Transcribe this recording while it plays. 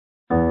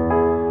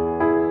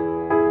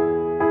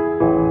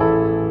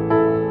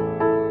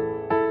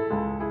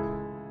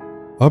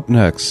Up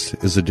next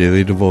is a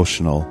daily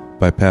devotional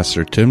by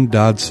Pastor Tim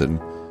Dodson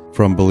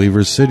from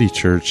Believers City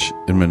Church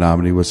in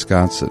Menominee,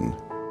 Wisconsin.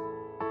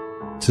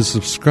 To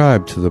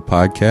subscribe to the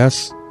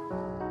podcast,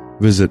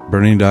 visit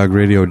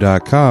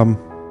burningdogradio.com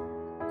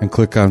and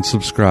click on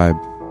subscribe.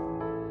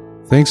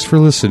 Thanks for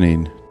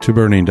listening to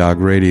Burning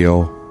Dog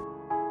Radio.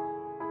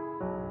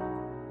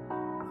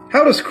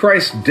 How does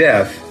Christ's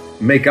death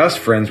make us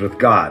friends with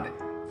God?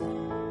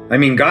 I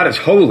mean, God is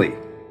holy,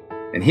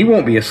 and He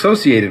won't be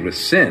associated with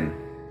sin.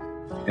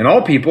 And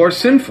all people are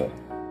sinful,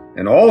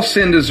 and all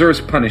sin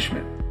deserves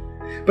punishment.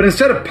 But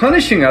instead of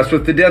punishing us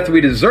with the death we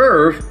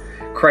deserve,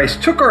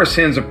 Christ took our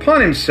sins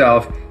upon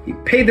Himself. He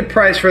paid the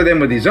price for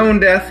them with His own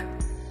death.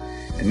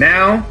 And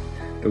now,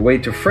 the way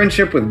to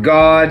friendship with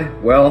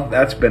God, well,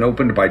 that's been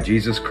opened by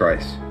Jesus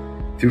Christ.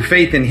 Through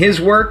faith in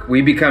His work,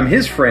 we become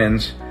His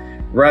friends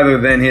rather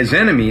than His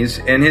enemies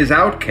and His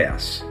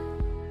outcasts.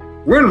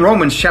 We're in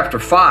Romans chapter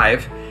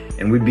 5,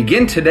 and we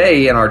begin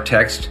today in our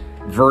text,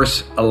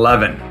 verse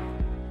 11.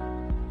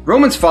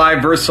 Romans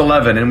 5, verse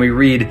 11, and we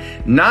read,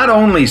 "Not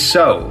only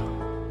so,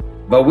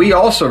 but we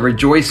also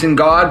rejoice in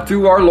God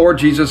through our Lord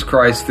Jesus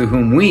Christ, through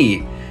whom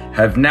we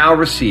have now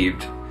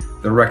received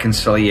the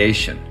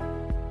reconciliation."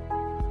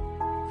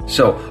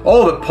 So,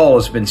 all that Paul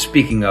has been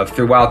speaking of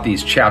throughout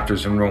these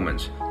chapters in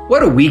Romans, what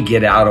do we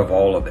get out of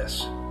all of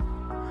this?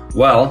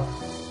 Well,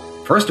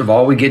 first of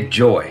all, we get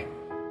joy.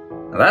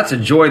 Now, that's a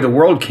joy the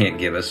world can't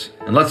give us,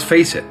 and let's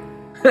face it,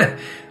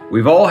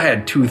 we've all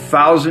had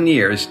 2,000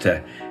 years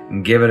to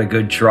give it a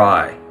good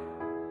try.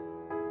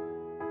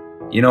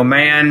 You know,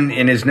 man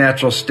in his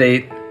natural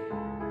state,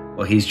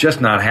 well, he's just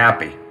not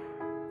happy.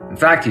 In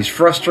fact, he's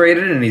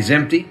frustrated and he's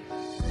empty,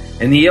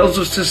 and the ills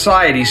of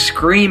society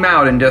scream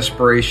out in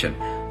desperation.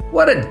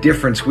 What a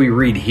difference we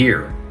read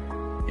here.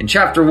 In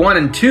chapter 1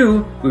 and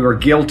 2, we were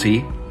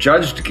guilty,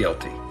 judged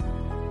guilty.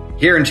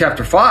 Here in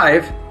chapter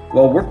 5,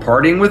 well, we're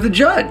partying with the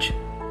judge.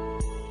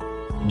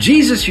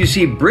 Jesus, you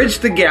see,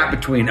 bridged the gap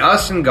between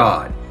us and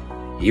God.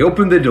 He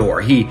opened the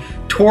door. He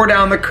tore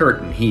down the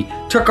curtain. He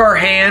took our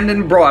hand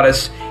and brought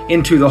us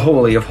into the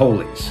Holy of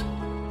Holies.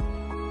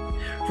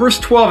 Verse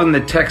 12 in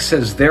the text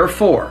says,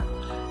 "Therefore,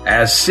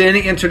 as sin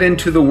entered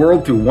into the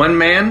world through one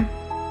man,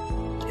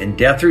 and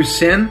death through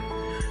sin,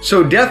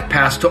 so death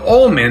passed to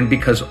all men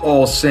because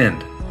all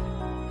sinned.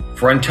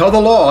 For until the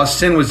law,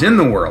 sin was in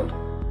the world,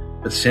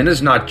 but sin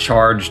is not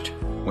charged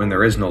when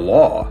there is no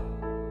law.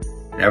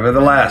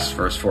 Nevertheless,"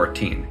 verse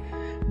 14,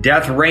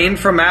 "death reigned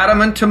from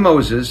Adam unto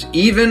Moses,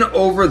 even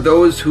over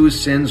those whose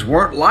sins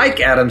weren't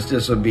like Adam's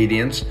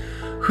disobedience,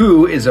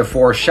 who is a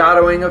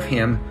foreshadowing of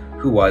him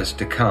who was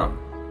to come."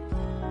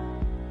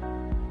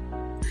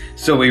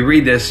 So we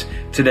read this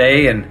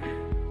today, and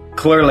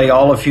clearly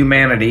all of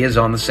humanity is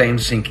on the same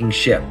sinking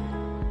ship.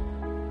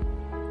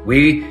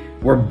 We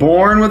were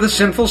born with a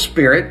sinful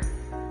spirit,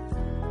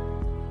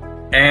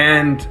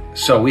 and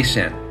so we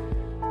sin.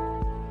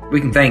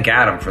 We can thank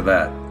Adam for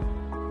that.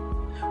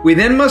 We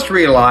then must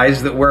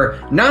realize that we're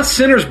not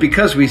sinners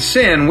because we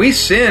sin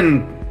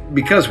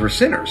because we're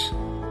sinners.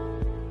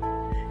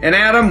 And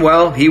Adam,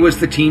 well, he was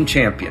the team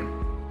champion.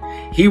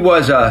 He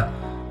was a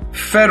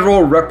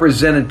federal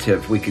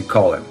representative, we could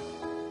call him.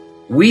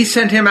 We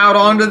sent him out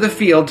onto the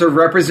field to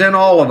represent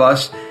all of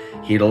us.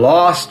 He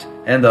lost,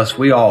 and thus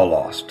we all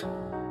lost.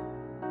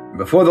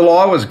 Before the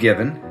law was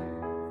given,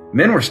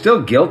 men were still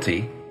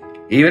guilty,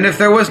 even if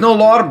there was no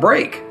law to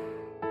break.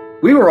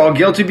 We were all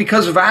guilty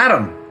because of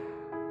Adam.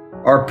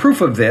 Our proof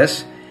of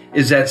this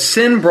is that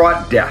sin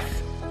brought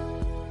death,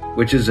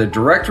 which is a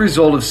direct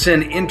result of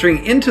sin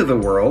entering into the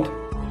world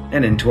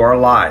and into our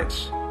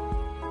lives.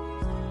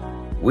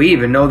 We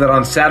even know that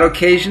on sad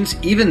occasions,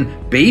 even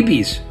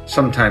babies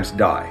sometimes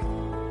die.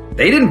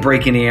 They didn't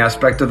break any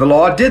aspect of the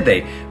law, did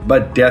they?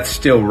 But death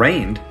still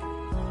reigned.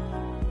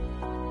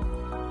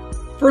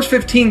 Verse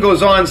 15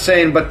 goes on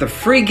saying, "But the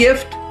free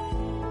gift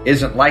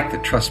isn't like the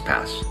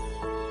trespass.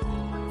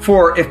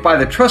 For if by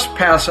the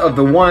trespass of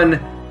the one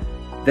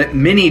that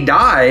many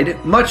died,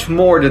 much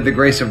more did the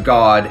grace of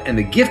God and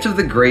the gift of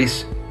the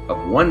grace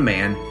of one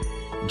man,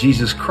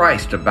 Jesus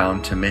Christ,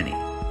 abound to many."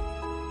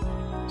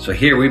 So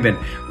here we've been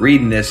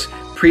reading this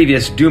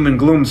previous doom and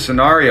gloom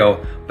scenario,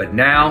 but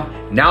now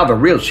the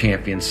real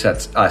champion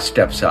steps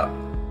up.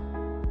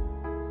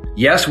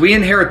 Yes, we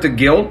inherit the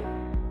guilt,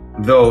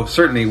 though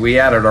certainly we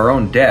added our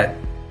own debt,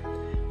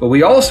 but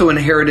we also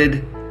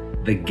inherited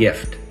the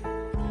gift.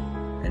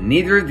 And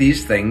neither of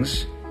these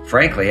things,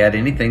 frankly, had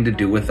anything to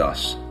do with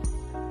us.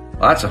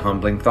 Well, that's a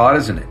humbling thought,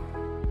 isn't it?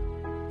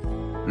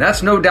 And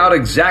that's no doubt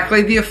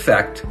exactly the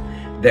effect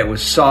that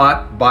was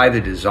sought by the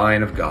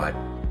design of God.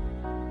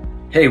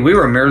 Hey, we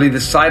were merely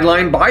the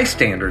sideline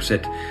bystanders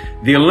at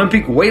the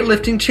Olympic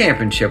weightlifting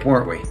championship,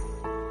 weren't we?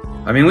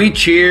 I mean, we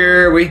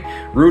cheer, we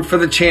root for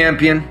the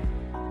champion,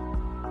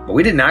 but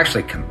we didn't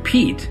actually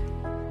compete.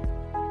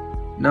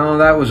 No,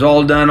 that was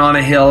all done on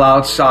a hill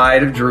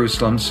outside of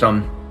Jerusalem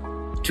some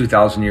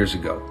 2,000 years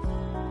ago.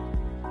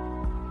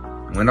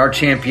 When our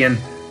champion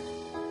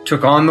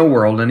took on the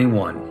world and he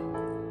won.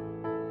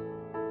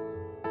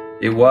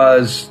 It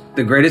was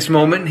the greatest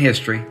moment in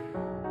history.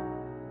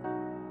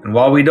 And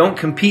while we don't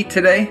compete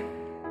today,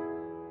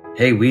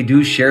 hey, we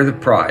do share the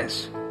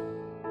prize,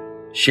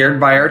 shared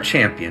by our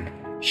champion,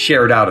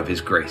 shared out of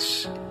his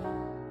grace.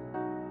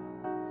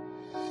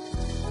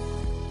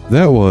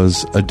 That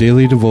was a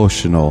daily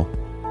devotional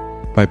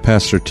by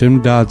Pastor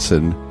Tim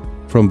Dodson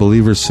from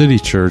Believer City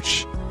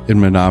Church in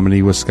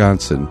Menominee,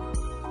 Wisconsin.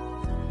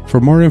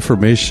 For more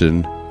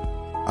information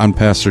on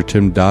Pastor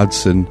Tim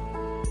Dodson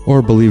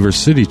or Believer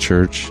City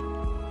Church,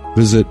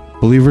 visit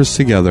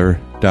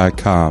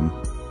believerstogether.com.